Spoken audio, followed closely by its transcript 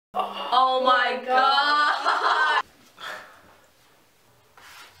Oh my god!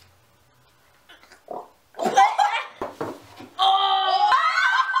 Oh!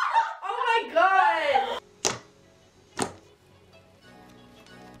 Oh my god!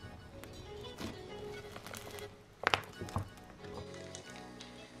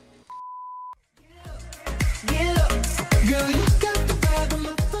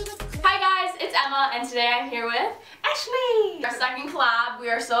 Hi guys, it's Emma and today I'm here with Ashley! Our second collab. We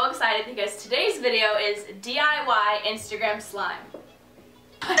are so excited because today's video is DIY Instagram slime.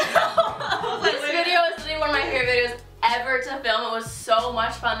 This video is literally one of my favorite videos ever to film. It was so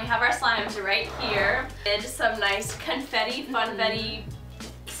much fun. We have our slimes right here. Did some nice confetti, funfetti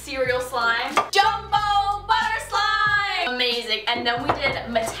cereal slime. Jumbo butter slime! Amazing. And then we did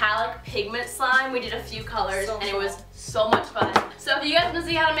metallic pigment slime. We did a few colors and it was so much fun. So if you guys want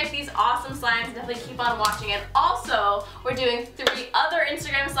to see how to make these awesome slimes, definitely keep on watching. And also, we're doing 3 other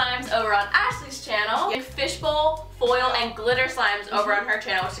Instagram slimes over on Ashley's channel. Fishbowl, foil, and glitter slimes over on her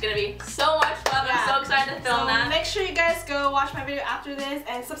channel, which is going to be so much fun. I'm so excited to film that. Make sure you guys go watch my video after this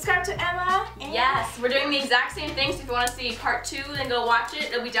and subscribe to Emma. Yes, we're doing the exact same thing, so if you want to see part 2, then go watch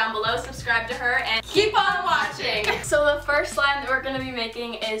it. It'll be down below. Subscribe to her and keep on watching. So the first slime that we're going to be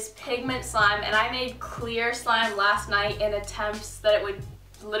making is pigment slime, and I made clear slime last night in attempts that it would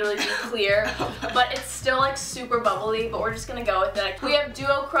literally be clear, but it's still like super bubbly, but we're just gonna go with it. We have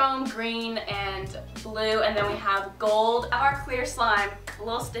duochrome green and blue, and then we have gold. Our clear slime, a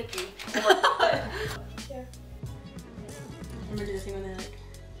little sticky. Yeah. I'm gonna do the thing with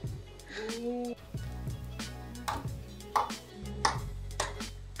it.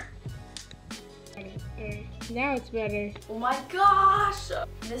 Now it's better. Oh my gosh!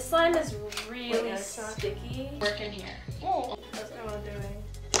 This slime is really sticky. Work in here. Oh, that's what I'm doing.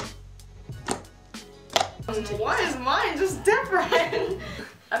 Why is mine just different?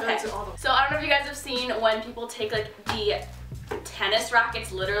 Okay, so I don't know if you guys have seen when people take like the tennis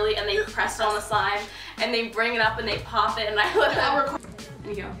rackets literally and they press it on the slime and they bring it up and they pop it, and I literally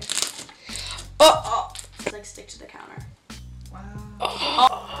there you go. Oh! It's like stick to the counter. Wow.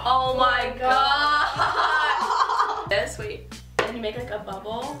 Oh my god! This, wait, and you make like a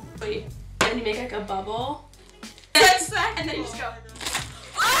bubble. Wait, and you make like a bubble. And then you just go.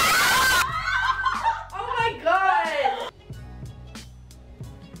 Oh my god!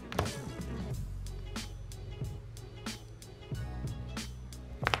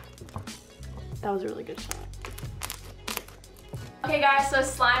 That was a really good shot. Okay guys, so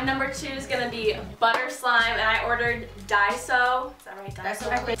slime number 2 is gonna be butter slime, and I ordered Daiso. Is that right? Daiso?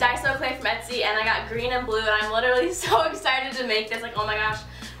 Daiso clay from Etsy, and I got green and blue, and I'm literally so excited to make this. Like, oh my gosh.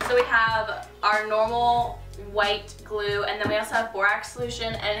 So we have our normal white glue, and then we also have borax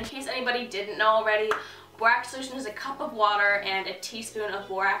solution. And in case anybody didn't know already, borax solution is a cup of water and a teaspoon of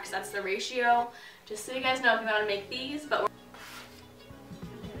borax. That's the ratio. Just so you guys know if you want to make these. But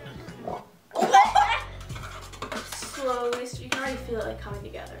slowly, so you can already feel it like coming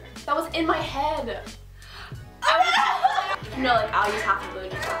together. That was in my head. No, like I'll use half of blue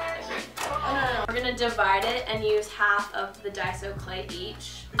and use half of the green. No. We're gonna divide it and use half of the Daiso clay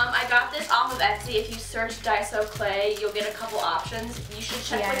each. I got this off of Etsy. If you search Daiso clay, you'll get a couple options. You should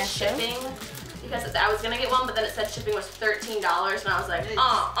check with shipping, because I was gonna get one, but then it said shipping was $13, and I was like,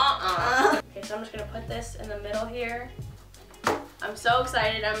 Okay, so I'm just gonna put this in the middle here. I'm so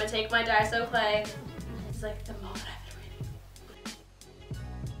excited. I'm gonna take my Daiso clay. It's like the moment I've been waiting.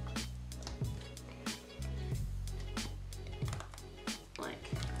 Like,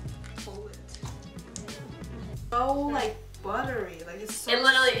 Pull it. Oh, like buttery. Like it's so it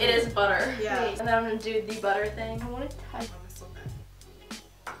literally, it is butter. Yeah. And then I'm gonna do the butter thing. I want to touch. Oh, it's so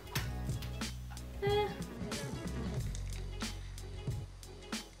bad.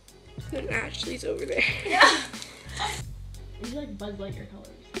 And Ashley's over there. Yeah. These are like Buzz Lightyear colors.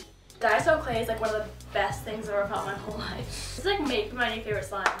 Daiso clay is like one of the best things I've ever felt in my whole life. It's like my new favorite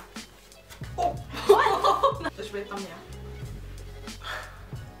slime. Oh. What? Just wait, yeah.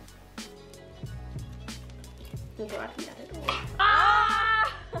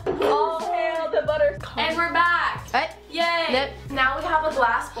 Ah! Oh, hail the butter. And we're back. What? Yay! Nope. Now we have a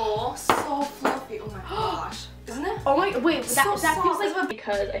glass bowl. So fluffy. Oh my gosh. Isn't it? Oh my, wait, that feels like a,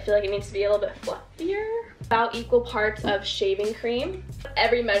 because I feel like it needs to be a little bit fluffier. About equal parts of shaving cream.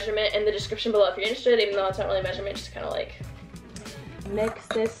 Every measurement in the description below if you're interested, even though it's not really a measurement, just kind of like mix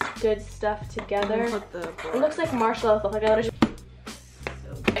this good stuff together. It looks like marshmallow stuff. Like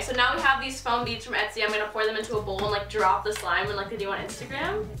okay, so now we have these foam beads from Etsy. I'm gonna pour them into a bowl and like drop the slime and like they do on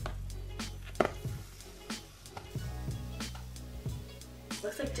Instagram.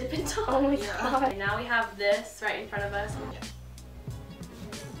 Looks like Dippin' Dots. Oh my god. Okay, now we have this right in front of us.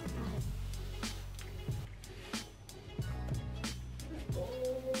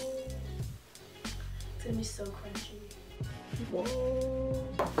 be so crunchy. Whoa.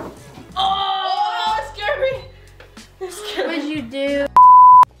 Oh, it scared me. It scared me. What'd you do?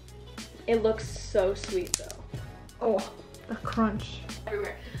 It looks so sweet though. Oh, the crunch.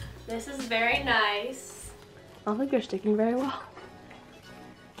 Everywhere. This is very nice. I don't think they're sticking very well.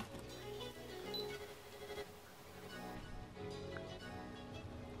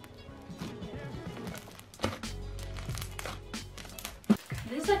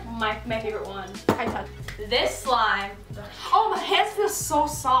 This is like my favorite one. I touch. This slime. Oh, my hands feel so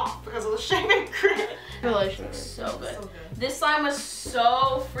soft because of the shaving cream. Delicious. So good. So good. This slime was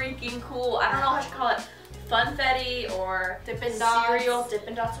so freaking cool. I don't know what you call it. Funfetti or Dippin' Dots. cereal.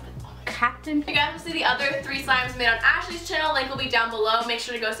 Dippin' Dots. Captain. You guys will see the other 3 slimes made on Ashley's channel. Link will be down below. Make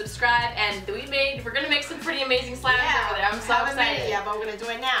sure to go subscribe. And we're gonna make some pretty amazing slimes over there. I'm so haven't made excited. it yet, but we're gonna do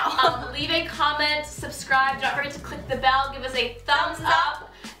it now. Leave a comment, subscribe. Don't forget to click the bell. Give us a thumbs up.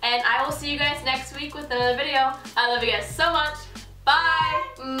 And I will see you guys next week with another video. I love you guys so much.